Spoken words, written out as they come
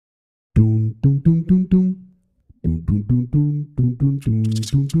Hey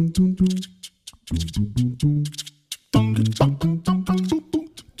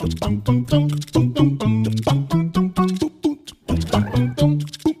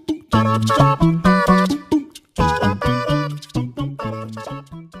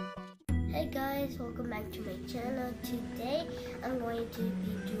guys, welcome back to my channel. Today I'm going to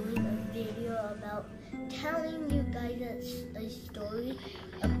be doing a video about telling you guys a story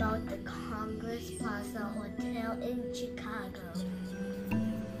about the Congress Plaza Hotel in Chicago.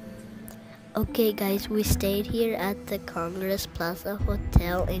 Okay guys, we stayed here at the Congress Plaza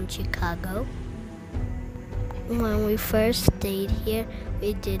Hotel in Chicago. When we first stayed here,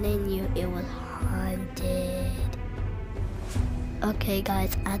 we didn't know it was haunted. Okay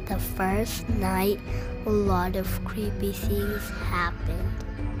guys, at the first night, a lot of creepy things happened.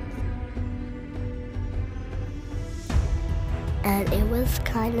 And it was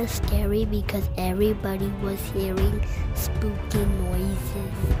kind of scary because everybody was hearing spooky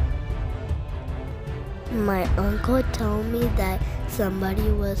noises. My uncle told me that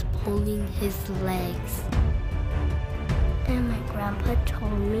somebody was pulling his legs. And my grandpa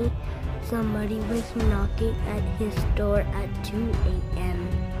told me somebody was knocking at his door at 2 a.m.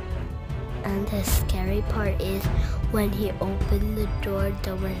 And the scary part is when he opened the door,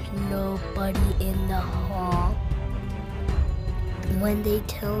 there was nobody in the hall. When they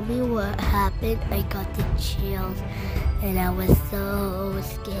tell me what happened, I got the chills and I was so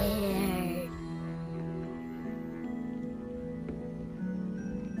scared.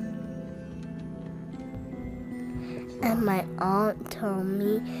 And my aunt told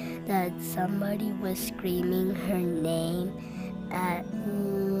me that somebody was screaming her name at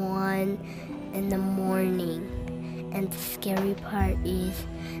 1 in the morning. And the scary part is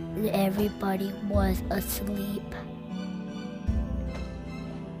everybody was asleep.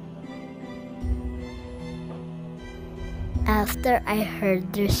 After I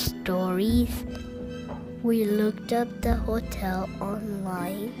heard their stories, we looked up the hotel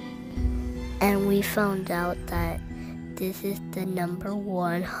online and we found out that this is the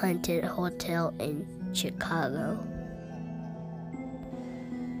 #1 haunted hotel in Chicago.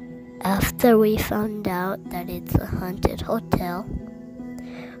 After we found out that it's a haunted hotel,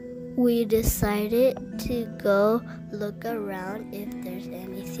 we decided to go look around if there's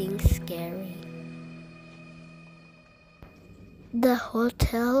anything scary. The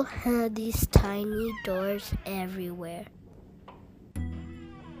hotel had these tiny doors everywhere.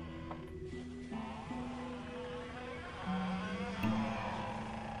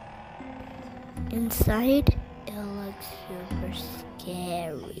 Inside, it looks super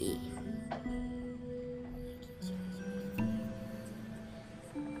scary.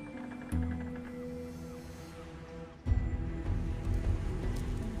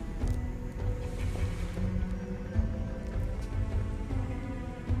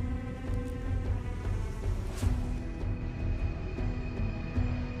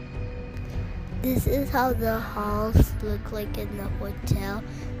 This is how the halls look like in the hotel.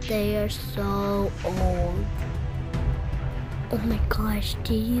 They are so old. Oh my gosh,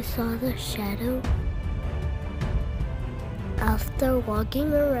 did you saw the shadow? After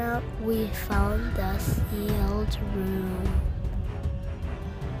walking around, we found the sealed room.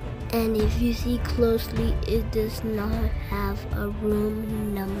 And if you see closely, it does not have a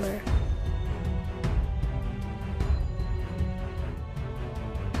room number.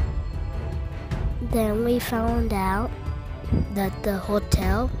 Then we found out that the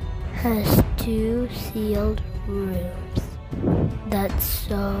hotel has 2 sealed rooms. That's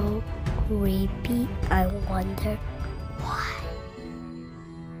so creepy. I wonder why.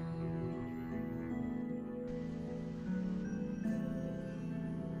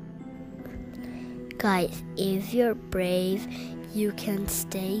 Guys, if you're brave, you can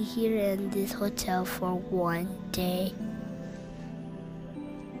stay here in this hotel for 1 day.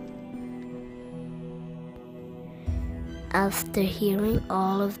 After hearing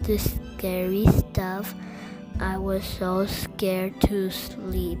all of this scary stuff, I was so scared to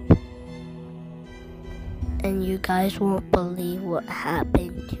sleep. And you guys won't believe what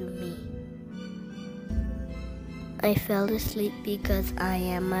happened to me. I fell asleep because I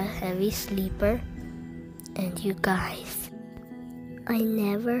am a heavy sleeper. And you guys, I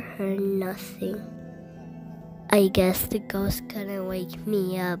never heard nothing. I guess the ghost couldn't wake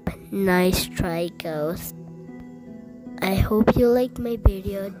me up. Nice try, ghost. I hope you liked my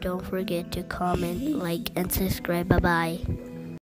video. Don't forget to comment, like, and subscribe. Bye-bye.